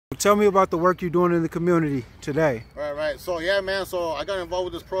tell me about the work you're doing in the community today. Right. So yeah, man. So I got involved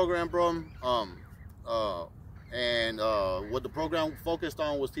with this program, bro. What the program focused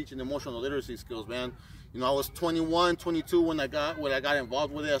on was teaching emotional literacy skills, man. You know, I was 21, 22 when I got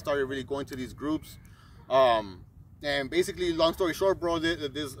involved with it. I started really going to these groups. And basically, long story short, bro,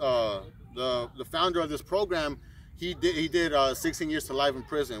 the founder of this program, he did 16 years to life in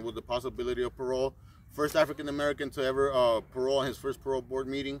prison with the possibility of parole. First African American to ever parole on his first parole board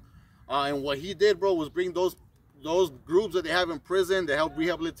meeting. And what he did, bro, was bring those groups that they have in prison to help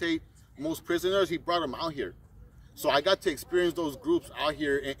rehabilitate most prisoners. He brought them out here. So I got to experience those groups out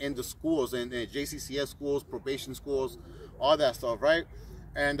here in the schools, in JCCS schools, probation schools, all that stuff, right?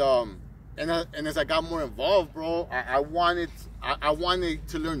 And as I got more involved, bro, I wanted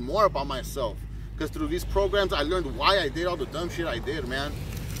to learn more about myself, because through these programs I learned why I did all the dumb shit I did, man.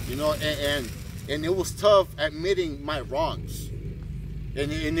 You know, and it was tough admitting my wrongs,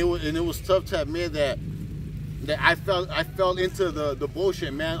 and it was tough to admit that I fell into the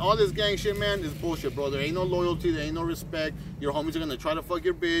bullshit, man. All this gang shit, man, is bullshit, bro. There ain't no loyalty, there ain't no respect. Your homies are gonna try to fuck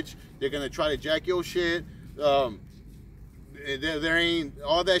your bitch. They're gonna try to jack your shit. There ain't,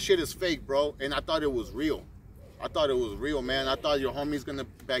 all that shit is fake, bro. And I thought it was real. I thought it was real, man. I thought your homie's gonna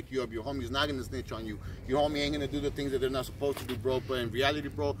back you up. Your homie's not gonna snitch on you. Your homie ain't gonna do the things that they're not supposed to do, bro. But in reality,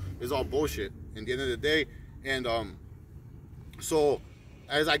 bro, it's all bullshit at the end of the day. And so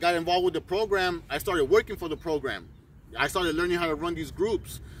as I got involved with the program, I started working for the program. I started learning how to run these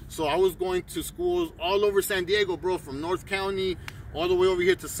groups. So I was going to schools all over San Diego, bro, from North County all the way over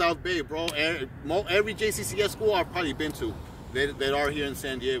here to South Bay, bro. Every JCCS school I've probably been to that are here in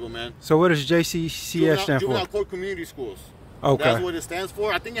San Diego, man. So what does JCCS stand for? Juvenile Court Community Schools. Okay. That's what it stands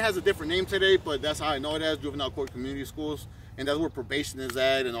for. I think it has a different name today, but that's how I know it as, Juvenile Court Community Schools. And that's where probation is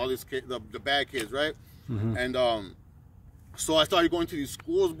at and all these kids, the bad kids, right? Mm-hmm. And so I started going to these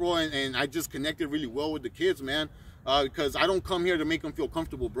schools, bro, and I just connected really well with the kids, man, because I don't come here to make them feel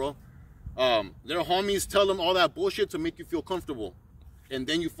comfortable, bro. Their homies tell them all that bullshit to make you feel comfortable, and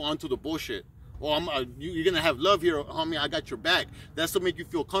then you fall into the bullshit. Oh, you're gonna have love here, homie. I got your back. That's to make you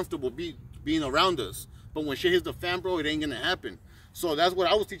feel comfortable being around us. But when shit hits the fan, bro, it ain't gonna happen. So that's what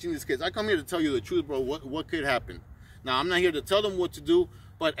I was teaching these kids. I come here to tell you the truth, bro. What could happen? Now I'm not here to tell them what to do,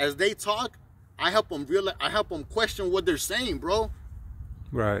 but as they talk, I help them realize. I help them question what they're saying, bro.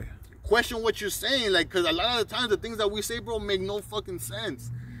 Right. Question what you're saying, like, because a lot of the times the things that we say, bro, make no fucking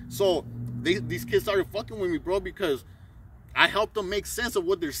sense. So these kids started fucking with me, bro, because I helped them make sense of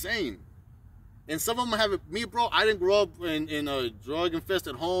what they're saying. And some of them have it. Me, bro, I didn't grow up in a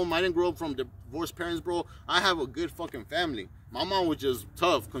drug-infested home. I didn't grow up from divorced parents, bro. I have a good fucking family. My mom was just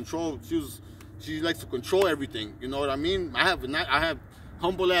tough, control. She likes to control everything. You know what I mean? I have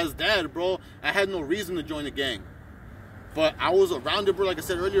humble ass dad, bro. I had no reason to join the gang, but I was around it, bro. Like I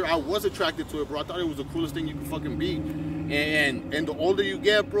said earlier, I was attracted to it, bro. I thought it was the coolest thing you could fucking be. And the older you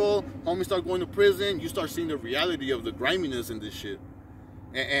get, bro, homies start going to prison. You start seeing the reality of the griminess in this shit.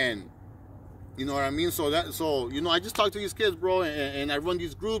 And you know what I mean? So you know, I just talk to these kids, bro, and I run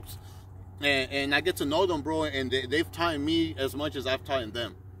these groups, and I get to know them, bro, and they've taught me as much as I've taught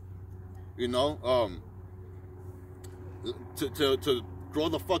them. You know, to grow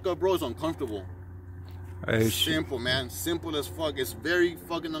the fuck up, bro, is uncomfortable. Simple, man. Simple as fuck. It's very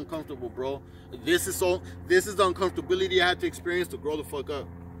fucking uncomfortable, bro. This is the uncomfortability I had to experience to grow the fuck up.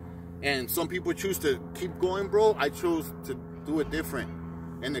 And some people choose to keep going, bro. I chose to do it different.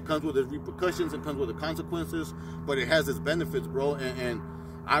 And it comes with its repercussions, it comes with the consequences, but it has its benefits, bro. And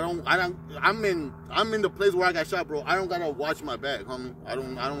I'm in the place where I got shot, bro. I don't gotta watch my back, homie. I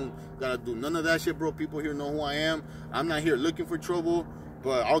don't gotta do none of that shit, bro. People here know who I am. I'm not here looking for trouble,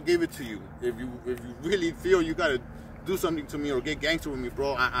 but I'll give it to you. If you really feel you gotta do something to me or get gangster with me,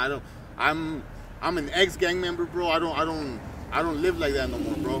 bro, I'm an ex-gang member, bro. I don't live like that no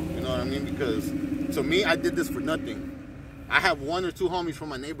more, bro. You know what I mean? Because to me, I did this for nothing. I have 1 or 2 homies from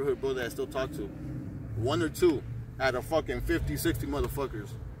my neighborhood, bro, that I still talk to. 1 or 2 out of fucking 50, 60 motherfuckers.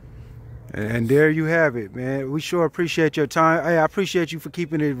 And there you have it, man. We sure appreciate your time. Hey, I appreciate you for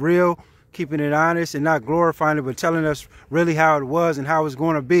keeping it real, keeping it honest, and not glorifying it, but telling us really how it was and how it's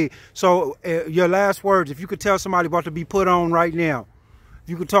going to be. So your last words, if you could tell somebody about to be put on right now, if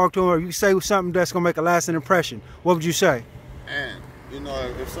you could talk to them or you could say something that's going to make a lasting impression, what would you say? Man, you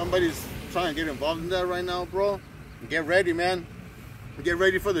know, if somebody's trying to get involved in that right now, bro, get ready, man. Get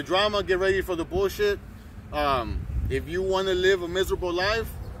ready for the drama. Get ready for the bullshit. If you want to live a miserable life,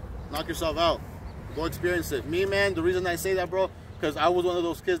 knock yourself out. Go experience it. Me, man, the reason I say that, bro, because I was one of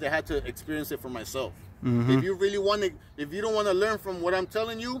those kids that had to experience it for myself. Mm-hmm. If you really want to, if you don't want to learn from what I'm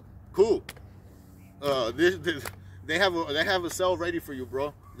telling you, cool. They have a cell ready for you,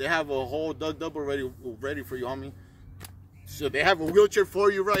 bro. They have a hole dug up ready for you, homie. So they have a wheelchair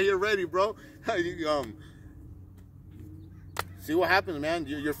for you right here, ready, bro. See what happens, man.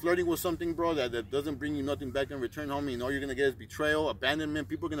 You're flirting with something, bro, that doesn't bring you nothing back in return, homie. And all you're gonna get is betrayal, abandonment.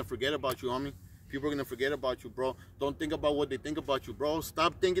 People are gonna forget about you, homie. People are gonna forget about you, bro. Don't think about what they think about you, bro.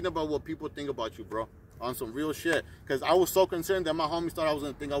 Stop thinking about what people think about you, bro. On some real shit. Because I was so concerned that my homies thought I was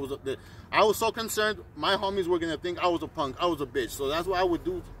gonna think I was I was so concerned my homies were gonna think I was a punk, I was a bitch. So that's why I would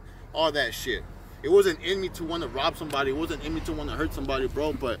do all that shit. It wasn't in me to want to rob somebody. It wasn't in me to want to hurt somebody,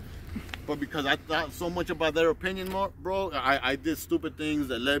 bro. But because I thought so much about their opinion, bro, I did stupid things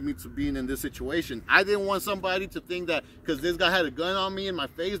that led me to being in this situation. I didn't want somebody to think that because this guy had a gun on me in my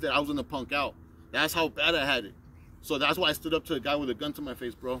face that I was gonna punk out. That's how bad I had it. So that's why I stood up to a guy with a gun to my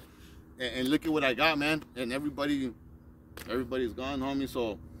face, bro. And look at what I got, man. And everybody's gone, homie.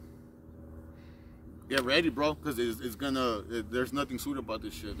 So get ready, bro, because there's nothing sweet about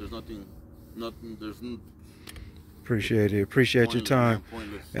this shit. Appreciate it. Appreciate your time.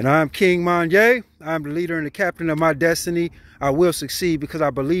 And I'm King Manye. I'm the leader and the captain of my destiny. I will succeed because I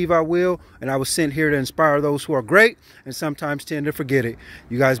believe I will. And I was sent here to inspire those who are great and sometimes tend to forget it.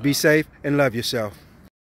 You guys be safe and love yourself.